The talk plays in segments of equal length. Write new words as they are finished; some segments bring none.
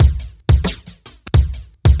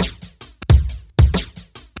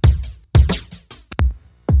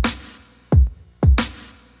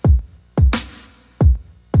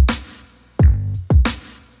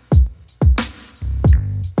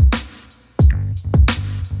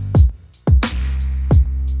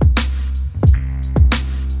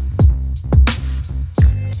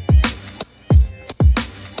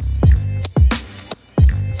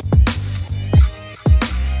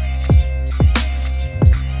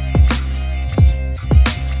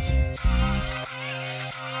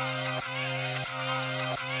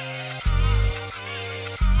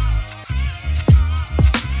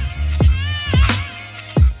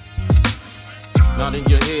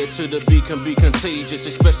to the beat can be contagious,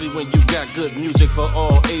 especially when you got good music for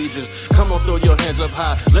all ages. Come on, throw your hands up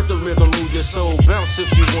high, let the rhythm move your soul. Bounce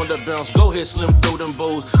if you want to bounce, go ahead, Slim, throw them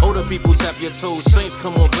bows. Older people tap your toes, saints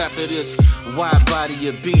come on, clap to this. Wide body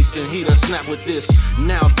a beast, and he done snap with this.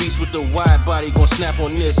 Now beast with the wide body gon' snap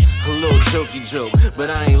on this. A little jokey joke,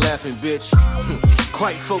 but I ain't laughing, bitch.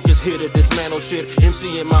 Quite focused here to dismantle shit.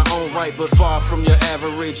 MC in my own right, but far from your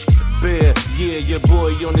average. Bear, yeah, your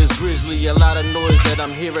boy on this grizzly. A lot of noise that I'm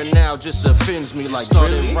hearing now just offends me. Like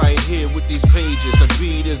started right here with these pages. The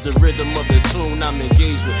beat is the rhythm of the tune I'm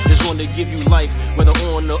engaged with. It's gonna give you life, whether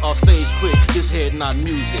on or off stage quick. This Headnod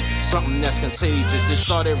Musik, something that's contagious. It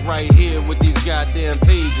started right here with these goddamn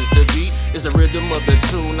pages. The beat is the rhythm of the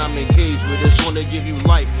tune I'm engaged with. It's gonna give you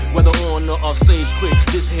life, whether on or off stage quick.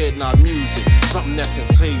 This Headnod Musik, something that's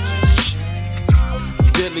contagious.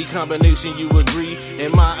 Deadly combination, you agree?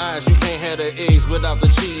 In my eyes, you can't have the eggs without the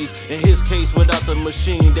cheese. In his case, without the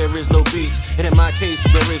machine, there is no beats. And in my case,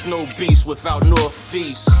 there is no beast without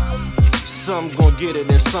Northeast. Some gon' get it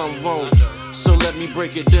and some won't. So let me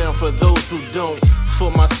break it down for those who don't. For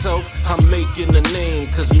myself, I'm making a name,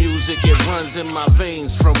 cause music, it runs in my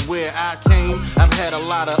veins. From where I came, I've had a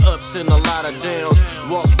lot of ups and a lot of downs.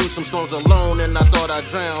 Walked through some storms alone and I thought I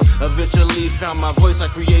drowned. Eventually found my voice, I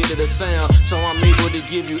created a sound. So I'm able to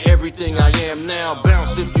give you everything I am now.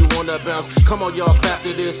 Bounce if you wanna bounce. Come on, y'all, clap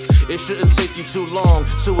to this. It shouldn't take you too long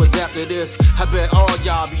to adapt to this. I bet all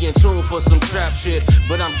y'all be in tune for some trap shit,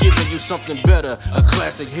 but I'm giving you something better, a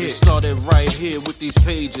classic hit. It started right here with these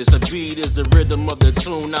pages. The beat is the rhythm of the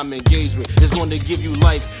tune I'm engaged with. It's gonna give you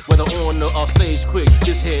life, whether on or off stage quick.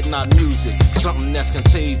 This Headnod Musik, something that's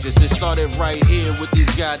contagious. It started right here with these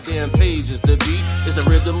goddamn pages. The beat is the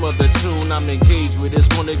rhythm of the tune I'm engaged with. It's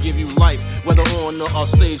gonna give you life, whether on or off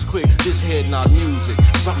stage quick. This Headnod Musik,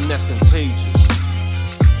 something that's contagious.